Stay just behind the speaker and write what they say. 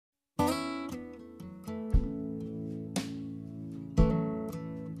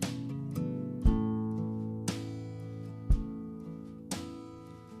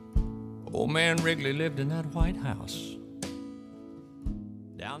Old man Wrigley lived in that White House.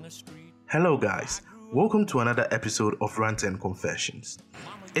 Down the street. Hello guys, welcome to another episode of Rant and Confessions.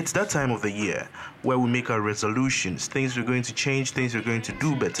 It's that time of the year where we make our resolutions, things we're going to change, things we're going to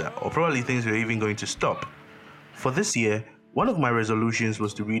do better, or probably things we're even going to stop. For this year, one of my resolutions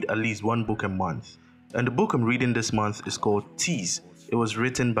was to read at least one book a month. And the book I'm reading this month is called Tease. It was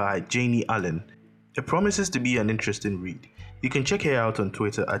written by Janie Allen. It promises to be an interesting read. You can check her out on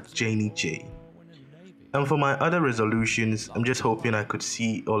Twitter at JanieJ. And for my other resolutions, I'm just hoping I could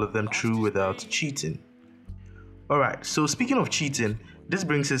see all of them through without cheating. Alright, so speaking of cheating, this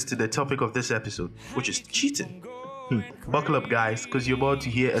brings us to the topic of this episode, which is cheating. Buckle up guys, because you're about to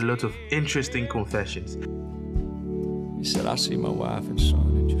hear a lot of interesting confessions. He said, I'll see my wife and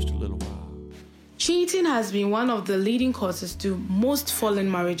son in just a little while. Cheating has been one of the leading causes to most fallen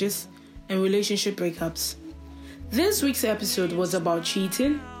marriages and relationship breakups. This week's episode was about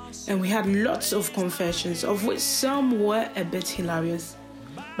cheating, and we had lots of confessions, of which some were a bit hilarious,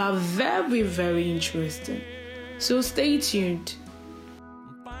 but very, very interesting. So stay tuned.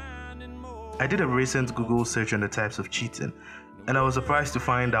 I did a recent Google search on the types of cheating, and I was surprised to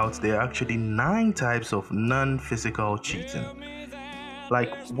find out there are actually 9 types of non-physical cheating.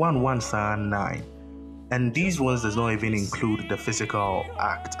 Like 9. And these ones does not even include the physical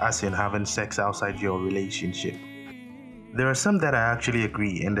act, as in having sex outside your relationship. There are some that I actually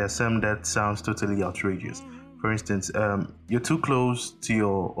agree, and there are some that sounds totally outrageous. For instance, you're too close to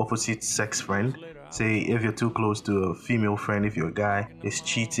your opposite sex friend. Say if you're too close to a female friend, if you're a guy, it's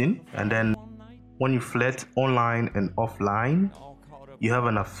cheating. And then when you flirt online and offline, you have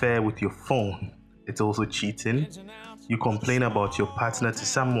an affair with your phone, it's also cheating. You complain about your partner to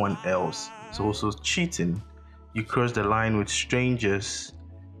someone else, it's also cheating. You cross the line with strangers.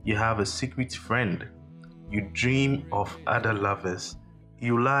 You have a secret friend. You dream of other lovers.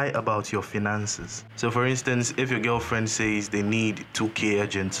 You lie about your finances. So for instance, if your girlfriend says they need 2K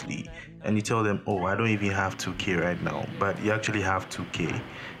urgently, and you tell them, oh, I don't even have 2K right now, but you actually have 2K,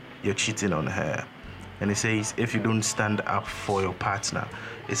 you're cheating on her. And it says if you don't stand up for your partner,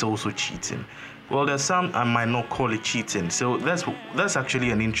 it's also cheating. Well, there's some I might not call it cheating. So that's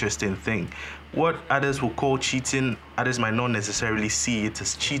actually an interesting thing. What others will call cheating, others might not necessarily see it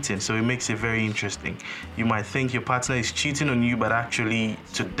as cheating. So it makes it very interesting. You might think your partner is cheating on you, but actually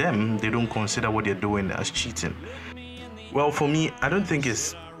to them, they don't consider what they're doing as cheating. Well, for me, I don't think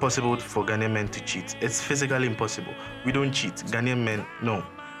it's possible for Ghanaian men to cheat. It's physically impossible. We don't cheat. Ghanaian men, no.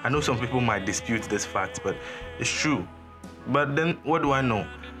 I know some people might dispute this fact, but it's true. But then, what do I know?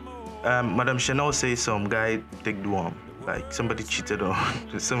 Madam Chanel says some guy take Duam, like somebody cheated on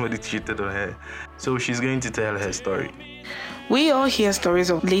her. So she's going to tell her story. We all hear stories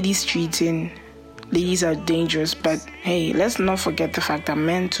of ladies cheating. Ladies are dangerous, but hey, let's not forget the fact that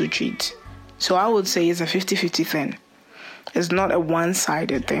men too cheat. So I would say it's a 50-50 thing. It's not a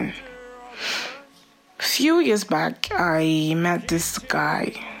one-sided thing. A few years back, I met this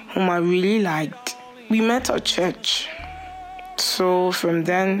guy whom I really liked. We met at church. So from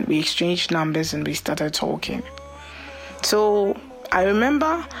then, we exchanged numbers and we started talking. So I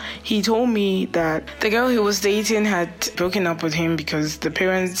remember he told me that the girl he was dating had broken up with him because the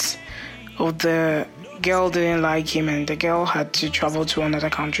parents of the girl didn't like him and the girl had to travel to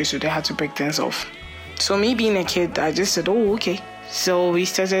another country, so they had to break things off. So me being a kid, I just said, oh, okay. So we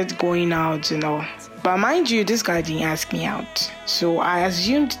started going out and all. But mind you, this guy didn't ask me out. So I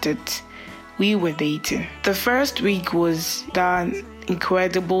assumed that we were dating. The first week was that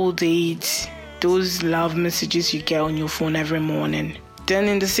incredible date, those love messages you get on your phone every morning. Then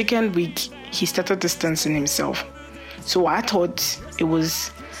in the second week, he started distancing himself. So I thought it was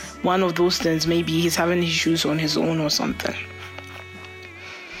one of those things, maybe he's having issues on his own or something.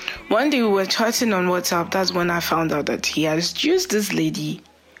 One day we were chatting on WhatsApp. That's when I found out that he had used this lady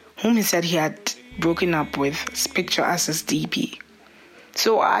whom he said he had broken up with, his picture as his DP.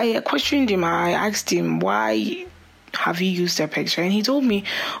 So I questioned him. I asked him, why have you used her picture? And he told me,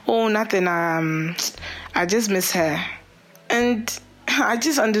 oh, nothing. I just miss her. And I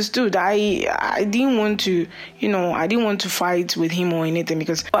just understood. I didn't want to, I didn't want to fight with him or anything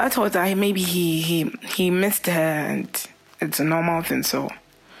because I thought that maybe he missed her and it's a normal thing. So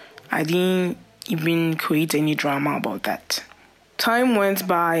I didn't even create any drama about that. Time went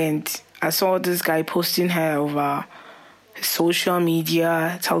by and I saw this guy posting her over his social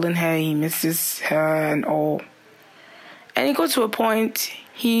media, telling her he misses her and all. And it got to a point,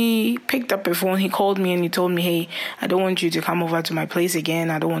 he picked up a phone, he called me and he told me, hey, I don't want you to come over to my place again.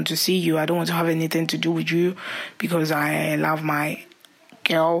 I don't want to see you. I don't want to have anything to do with you because I love my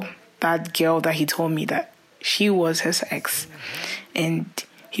girl, that girl that he told me that she was his ex. And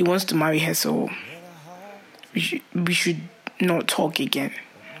he wants to marry her, so we should not talk again.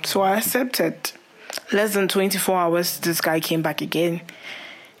 So I accepted. Less than 24 hours, this guy came back again,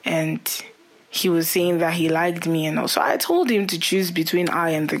 and he was saying that he liked me, and also I told him to choose between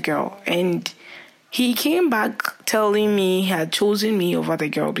I and the girl, and he came back telling me he had chosen me over the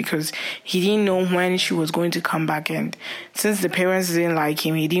girl because he didn't know when she was going to come back, and since the parents didn't like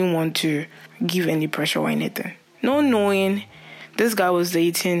him, he didn't want to give any pressure or anything. Not knowing this guy was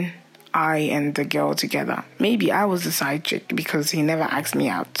dating I and the girl together. Maybe I was the side chick because he never asked me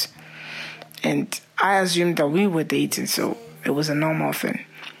out. And I assumed that we were dating, so it was a normal thing.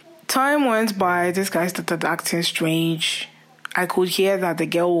 Time went by, this guy started acting strange. I could hear that the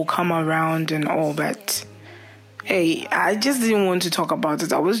girl will come around and all, but hey, I just didn't want to talk about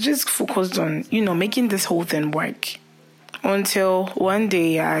it. I was just focused on, making this whole thing work. Until one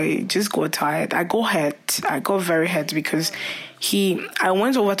day I just got tired. I got hurt. I got very hurt because I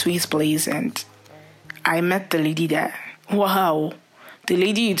went over to his place and I met the lady there. Wow. The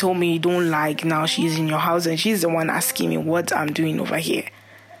lady you told me you don't like, now she's in your house and she's the one asking me what I'm doing over here.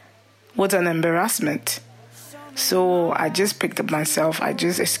 What an embarrassment. So I just picked up myself. I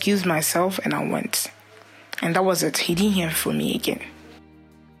just excused myself and I went. And that was it. He didn't hear from me again.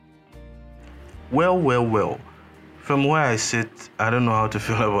 Well. From where I sit, I don't know how to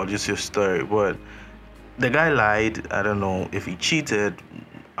feel about just your story, but the guy lied. I don't know if he cheated.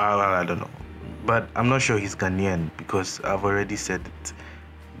 I don't know. But I'm not sure he's Ghanaian because I've already said it.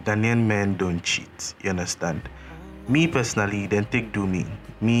 Ghanaian men don't cheat. You understand? Me personally, then take do me.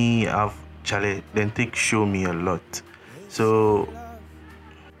 Then take show me a lot. So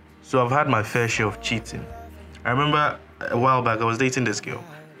I've had my fair share of cheating. I remember a while back I was dating this girl,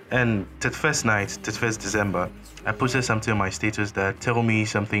 and 31st December, I posted something on my status that tell me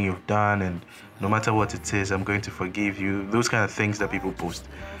something you've done, and no matter what it is, I'm going to forgive you. Those kind of things that people post.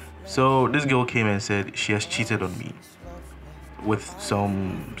 So this girl came and said she has cheated on me with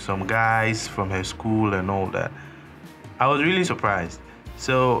some guys from her school and all that. I was really surprised.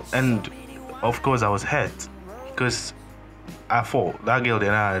 So, and of course I was hurt because I thought that girl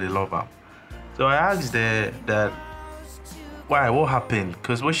then I love her. So I asked her that what happened,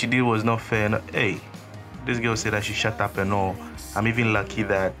 because what she did was not fair. And, hey, this girl said that she shut up and all. I'm even lucky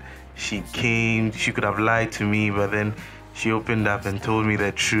that she came. She could have lied to me, but then she opened up and told me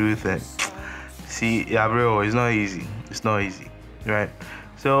the truth. And see, yeah, bro, it's not easy. It's not easy, right?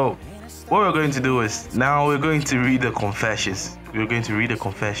 So what we're going to do is now we're going to read the confessions. We're going to read the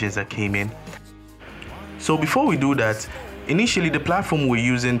confessions that came in. So before we do that, initially the platform we're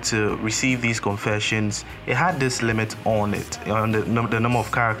using to receive these confessions, it had this limit on it, on the number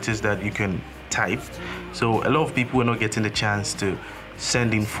of characters that you can type. So a lot of people were not getting the chance to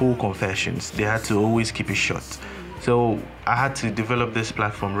send in full confessions. They had to always keep it short. So I had to develop this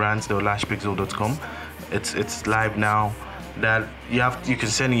platform, rants.lashpixel.com. It's live now. That you can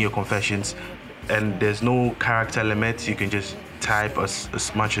send in your confessions, and there's no character limit. You can just type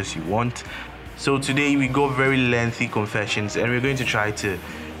as much as you want. So today we got very lengthy confessions, and we're going to try to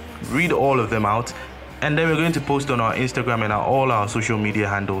read all of them out, and then we're going to post on our Instagram and all our social media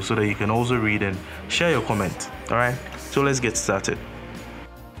handles so that you can also read and share your comment. All right, so let's get started.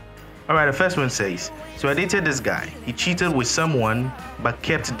 All right, the first one says, so I dated this guy. He cheated with someone but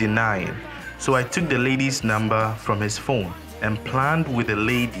kept denying. So I took the lady's number from his phone and planned with the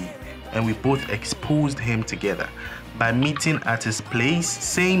lady, and we both exposed him together by meeting at his place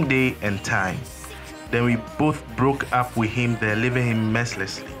same day and time. Then we both broke up with him there, leaving him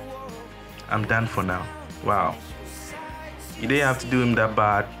mercilessly. I'm done for now. Wow. You didn't have to do him that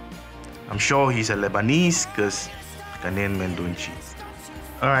bad. I'm sure he's a Lebanese because Ghanaian men don't cheat.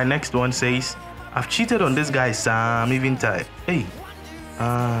 Alright, next one says, I've cheated on this guy, Sam, even tired. Hey,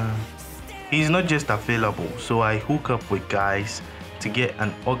 he's not just available, so I hook up with guys to get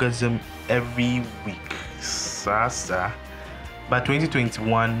an orgasm every week. Sasa. But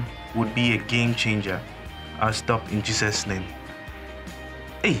 2021 would be a game changer. I'll stop in Jesus' name.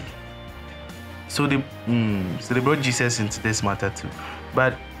 Hey, so they brought Jesus into this matter too.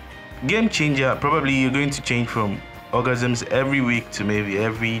 But game changer, probably you're going to change from orgasms every week to maybe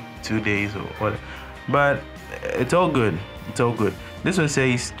every 2 days or whatever. But it's all good. It's all good. This one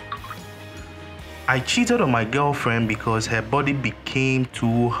says, I cheated on my girlfriend because her body became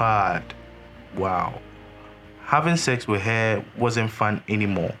too hard. Wow. Having sex with her wasn't fun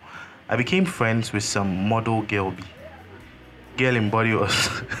anymore. I became friends with some model girl. Girl in body was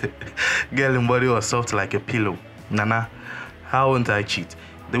soft like a pillow. Nana, how won't I cheat?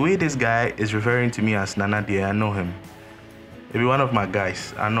 The way this guy is referring to me as Nana dear, I know him. Maybe one of my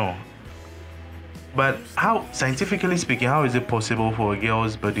guys, I know. But how, scientifically speaking, how is it possible for a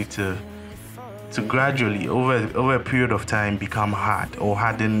girl's body to gradually over a period of time become hard or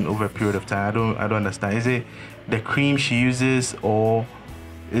harden over a period of time? I don't understand. Is it the cream she uses, or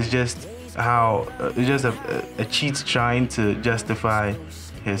it's just how it's just a cheat trying to justify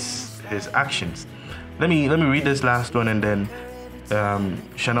his actions? Let me read this last one, and then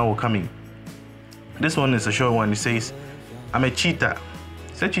Shana will come in. This one is a short one. It says, "I'm a cheater."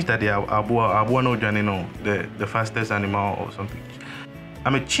 Say cheater, the fastest animal or something.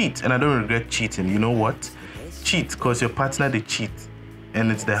 I'm a cheat, and I don't regret cheating. You know what? Cheat because your partner they cheat,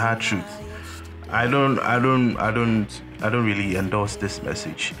 and it's the hard truth. I don't really endorse this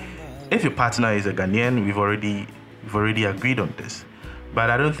message. If your partner is a Ghanaian, we've already agreed on this.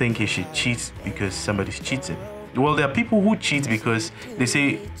 But I don't think you should cheat because somebody's cheating. Well, there are people who cheat because they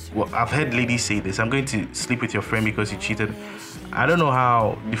say, well, I've heard ladies say this, I'm going to sleep with your friend because you cheated. I don't know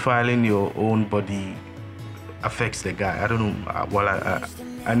how defiling your own body affects the guy. I don't know. Well,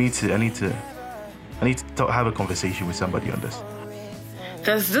 I need to have a conversation with somebody on this.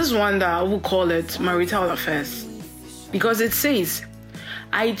 There's this one that I will call it marital affairs, because it says,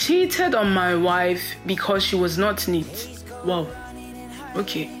 "I cheated on my wife because she was not neat." Wow.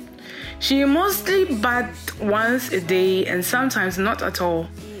 Okay. She mostly bathed once a day and sometimes not at all.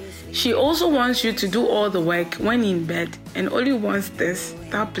 She also wants you to do all the work when in bed and only wants this.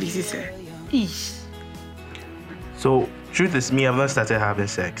 That pleases her. Eesh. So, truth is, me, I've not started having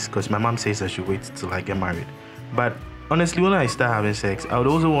sex because my mom says I should wait till I get married. But honestly, when I start having sex, I would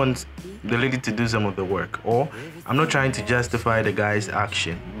also want the lady to do some of the work. Or I'm not trying to justify the guy's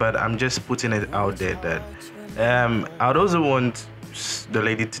action, but I'm just putting it out there that I would also want the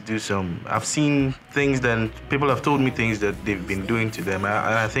lady to do some. I've seen things that people have told me things that they've been doing to them, and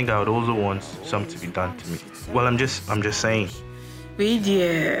I think I would also want some to be done to me. Well, I'm just saying. Wait,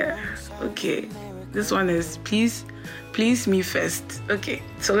 yeah. Okay. This one is please me first. Okay,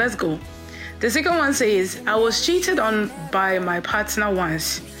 so let's go. The second one says, "I was cheated on by my partner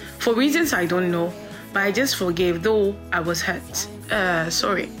once for reasons I don't know, but I just forgave, though I was hurt."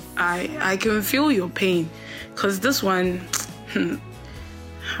 Sorry, I can feel your pain, because this one,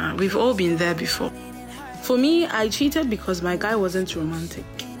 we've all been there before. For me, I cheated because my guy wasn't romantic.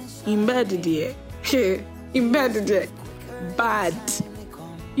 In bed, dear. In bed, dear. Bad.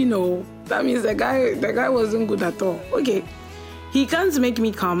 You know, that means the guy wasn't good at all. Okay. He can't make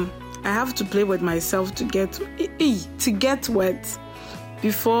me come. I have to play with myself to get wet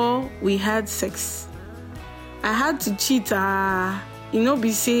before we had sex. I had to cheat.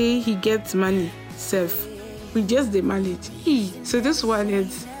 Be say he gets money. Self. We just they manage. So this one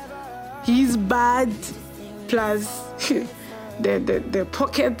is he's bad plus the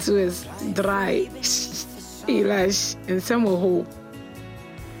pocket too is dry. Elash and some hole.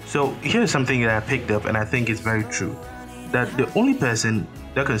 So here's something that I picked up, and I think it's very true, that the only person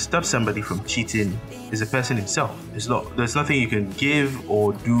that can stop somebody from cheating is the person himself. There's nothing you can give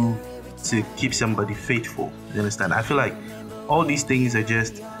or do to keep somebody faithful. You understand? I feel like all these things are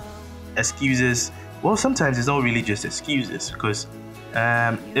just excuses. Well, sometimes it's not really just excuses, because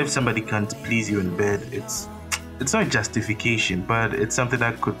if somebody can't please you in bed, it's not justification, but it's something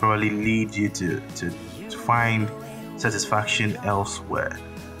that could probably lead you to find satisfaction elsewhere.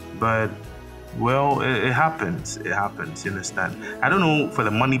 But well, it happens. You understand? I don't know for the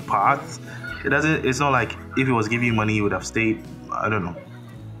money part. It's not like if he was giving you money, he would have stayed. I don't know.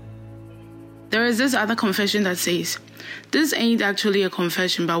 There is this other confession that says, "This ain't actually a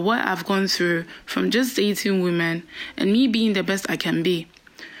confession, but what I've gone through from just dating women and me being the best I can be.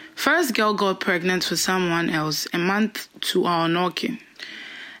 First girl got pregnant with someone else a month to our knocking.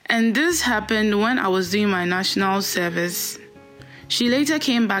 And this happened when I was doing my national service. She later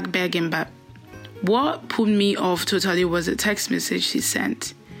came back begging, but what put me off totally was a text message she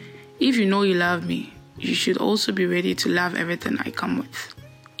sent. If you know you love me, you should also be ready to love everything I come with.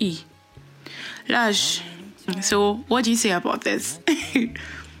 Lash, so what do you say about this?"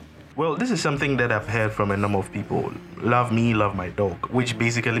 Well, this is something that I've heard from a number of people. Love me, love my dog, which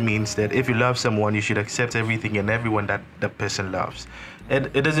basically means that if you love someone, you should accept everything and everyone that the person loves.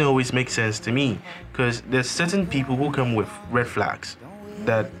 It doesn't always make sense to me, because there's certain people who come with red flags,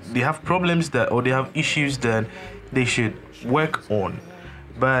 that they have problems or they have issues that they should work on.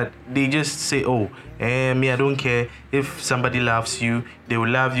 But they just say, me, I don't care. If somebody loves you, they will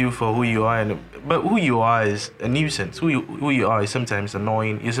love you for who you are. But who you are is a nuisance. Who you are is sometimes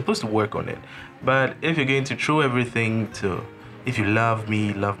annoying. You're supposed to work on it. But if you're going to throw everything to, if you love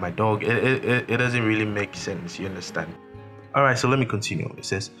me, love my dog, it doesn't really make sense. You understand? All right, so let me continue. It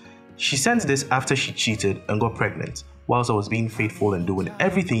says, "She sent this after she cheated and got pregnant, whilst I was being faithful and doing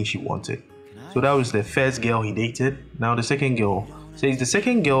everything she wanted. So that was the first girl he dated. Now the second girl says the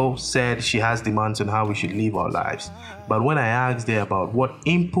second girl said she has demands on how we should live our lives. But when I asked her about what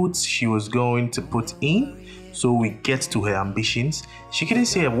inputs she was going to put in so we get to her ambitions, she couldn't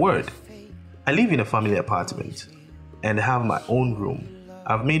say a word. I live in a family apartment and have my own room.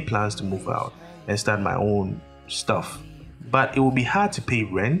 I've made plans to move out and start my own stuff. But it will be hard to pay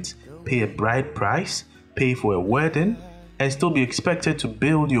rent, pay a bride price, pay for a wedding, and still be expected to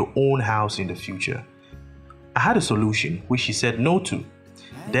build your own house in the future. I had a solution which she said no to.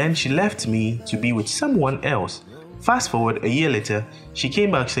 Then she left me to be with someone else. Fast forward a year later, she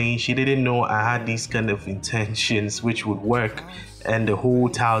came back saying she didn't know I had these kind of intentions which would work, and the whole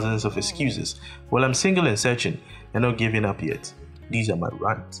thousands of excuses. Well, I'm single and searching and not giving up yet. These are my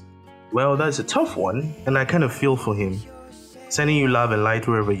rants. Well, that's a tough one, and I kind of feel for him. Sending you love and light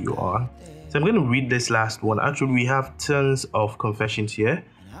wherever you are. So I'm going to read this last one. Actually, we have tons of confessions here,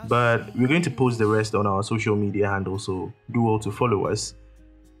 but we're going to post the rest on our social media handles, so do all to follow us.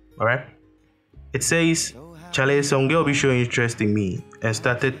 Alright? It says, Charlie, some girl be showing interest in me and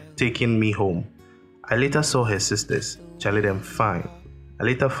started taking me home. I later saw her sisters. Charlie, them fine. I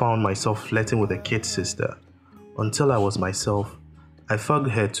later found myself flirting with a kid's sister. Until I was myself, I fucked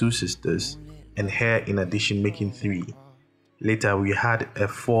her 2 sisters and her in addition making 3. Later, we had a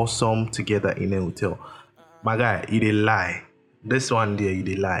foursome together in a hotel. My guy, you did lie. This one there, you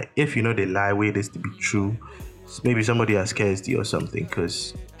did lie. If you know they lie, wait this to be true. Maybe somebody has KSD or something.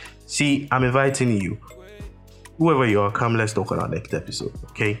 Cause, see, I'm inviting you. Whoever you are, come. Let's talk on our next episode,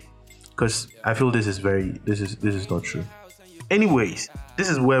 okay? Cause I feel this is not true. Anyways, this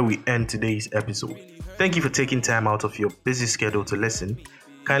is where we end today's episode. Thank you for taking time out of your busy schedule to listen.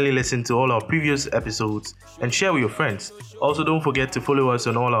 Kindly listen to all our previous episodes and share with your friends. Also, don't forget to follow us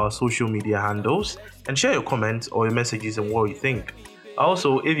on all our social media handles and share your comments or your messages and what you think.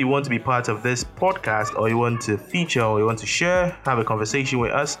 Also, if you want to be part of this podcast or you want to feature or you want to share, have a conversation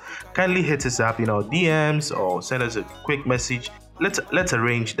with us, kindly hit us up in our DMs or send us a quick message. Let's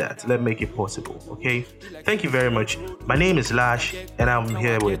arrange that. Let's make it possible, okay? Thank you very much. My name is Lash, and I'm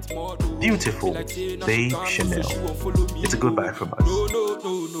here with beautiful Babe Chanel. It's a goodbye from us.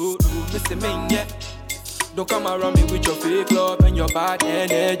 Don't come around me with your fake love and your bad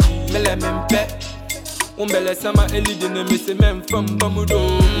energy. Umbele sama eli dene missing men from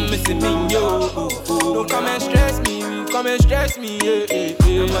Bamudo, missing me yo. Don't come and stress me, yeah.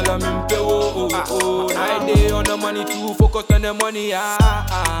 Malamin pe oh. I day on the money to focus on the money,